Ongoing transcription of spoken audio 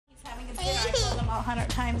100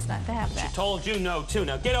 times not to have that. She told you no, too.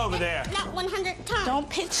 Now get over there. Not 100 times. Don't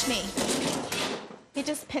pinch me. He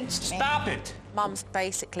just pinched me. Stop it. Mum's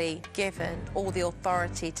basically given all the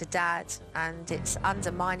authority to Dad, and it's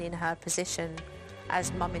undermining her position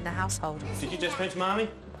as mum in the household. Did you just pinch Mommy?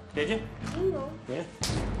 Did you? No. Yeah?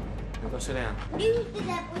 Now go sit down. You did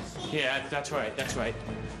that with me. Yeah, that's right, that's right.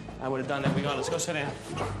 I would have done that regardless. Go sit down.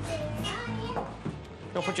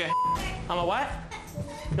 Don't put your... I'm a what?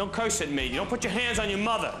 Don't curse at me. You don't put your hands on your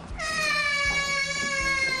mother.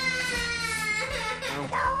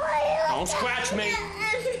 Don't scratch me.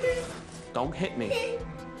 Don't hit me.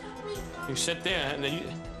 You sit there and then you...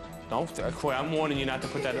 Don't... I'm warning you not to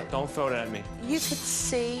put that... Don't throw that at me. You could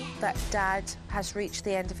see that Dad has reached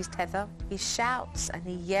the end of his tether. He shouts and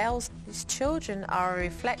he yells. His children are a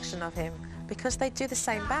reflection of him because they do the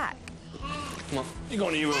same back. Come on, you go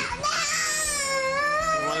to your room.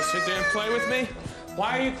 You want to sit there and play with me?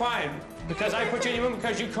 Why are you crying? Because I put you in your room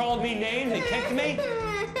because you called me names and kicked me?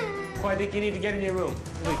 Well, I think you need to get in your room.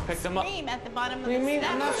 We picked them up. Scream at the bottom of What do you the mean?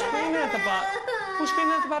 step. I'm not screaming at the bottom. Who's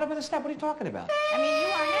screaming at the bottom of the step? What are you talking about? I mean, you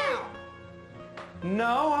are now.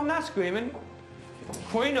 No, I'm not screaming.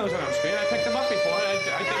 Corey knows when I'm screaming. I picked them up before. I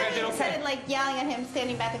think I did Instead okay. of like yelling at him,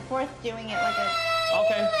 standing back and forth, doing it like a...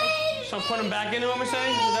 Okay. So put him back in, what we're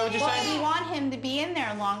saying? Is that what you're Well, if saying? you want him to be in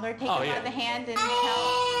there longer, take him out of the hand and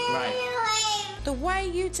help. Right. The way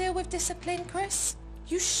you deal with discipline, Chris,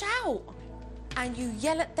 you shout and you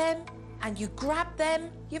yell at them and you grab them.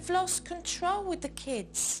 You've lost control with the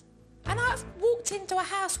kids. And I've walked into a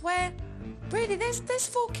house where, really, there's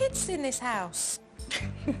 4 kids in this house.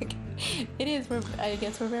 It is. I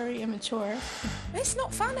guess we're very immature. It's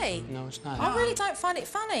not funny. No, it's not. I really don't find it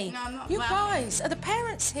funny. No, I'm not You laughing. guys are the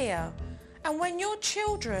parents here. And when your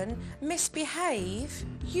children misbehave,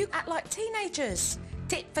 you act like teenagers.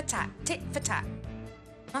 Tit for tat, tit for tat.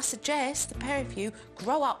 I suggest the pair of you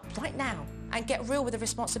grow up right now and get real with the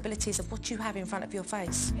responsibilities of what you have in front of your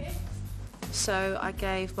face. So I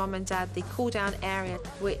gave Mum and Dad the cool-down area,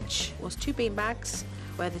 which was 2 beanbags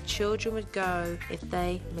where the children would go if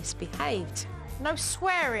they misbehaved. No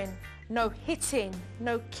swearing, no hitting,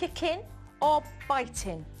 no kicking or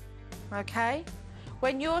biting, okay?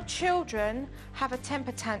 When your children have a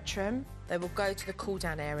temper tantrum, they will go to the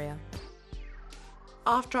cool-down area.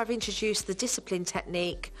 After I've introduced the discipline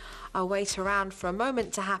technique, I'll wait around for a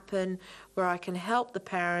moment to happen where I can help the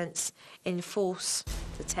parents enforce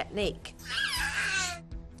the technique.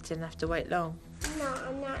 Didn't have to wait long. No,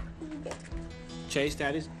 I'm not either. Chase,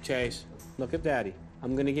 Chase, look at Daddy.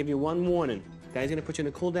 I'm going to give you one warning. Daddy's going to put you in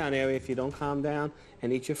a cool-down area if you don't calm down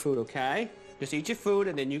and eat your food, okay? Just eat your food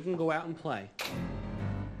and then you can go out and play.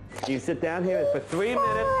 You sit down here for 3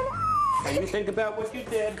 minutes and you think about what you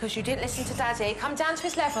did. Because you didn't listen to Daddy. Come down to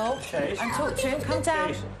his level Chase. and talk to him. Come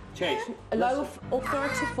down. Chase. A low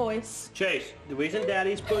authoritative voice. Chase, the reason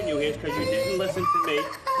Daddy's putting you here is because you didn't listen to me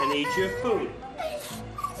and eat your food.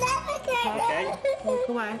 Okay? Walk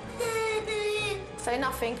away. Say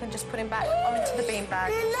nothing and just put him back onto the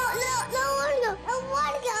beanbag. No, I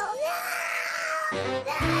want to go.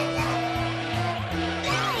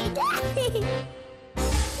 Daddy.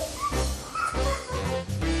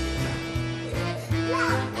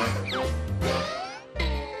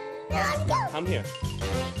 Come here.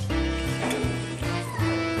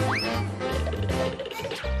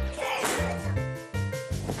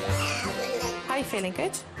 How are you feeling?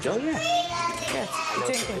 Good? Oh, yeah. Good. You're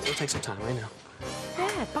doing good. It'll take some time right now.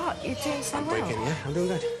 Yeah, but you're doing so well. Breaking, yeah? I'm doing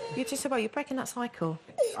good. You're doing so well. You're breaking that cycle.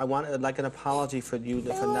 I want like an apology for you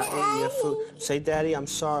for not eating your food. Say, Daddy, I'm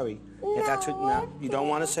sorry. You got to, no. You don't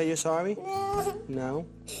want to say you're sorry? No.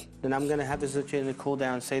 Then I'm gonna have to sit you in the cool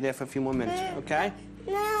down. Stay there for a few more minutes, okay?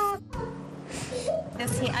 No.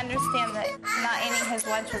 Does he understand that not eating his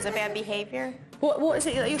lunch was a bad behavior? What is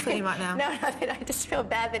it that you're feeling right now? No, nothing. I just feel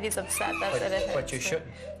bad that he's upset. That's it. But you shouldn't.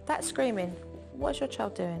 That screaming. What's your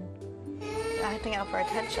child doing? Acting out for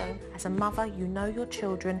attention. As a mother, you know your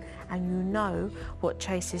children and you know what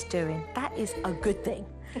Chase is doing. That is a good thing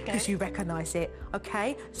because you recognise it,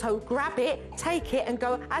 okay? So grab it, take it and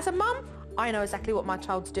go, as a mum, I know exactly what my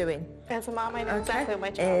child's doing. As a mom, I know exactly what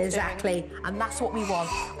my child's doing. Exactly, and that's what we want.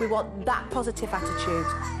 We want that positive attitude.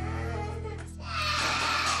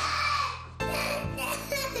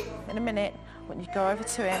 In a minute, when you go over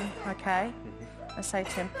to him, okay, and say to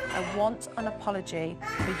him, I want an apology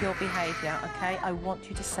for your behaviour, okay? I want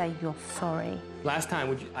you to say you're sorry. Last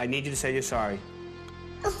time, I need you to say you're sorry.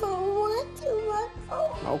 I want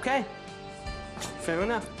to. Okay. Fair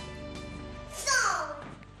enough.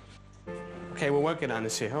 Okay, we're working on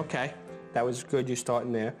this here, okay. That was good, you're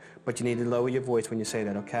starting there, but you need to lower your voice when you say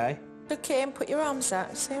that, okay? Look at him, put your arms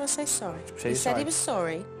out. Say, say sorry. Say He said sorry. he was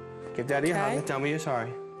sorry. Give Daddy a hug Okay. and tell me you're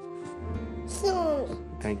sorry. Sorry.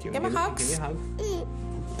 Thank you. Give him a hug. Give me a hug.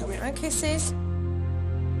 Come here, and kisses.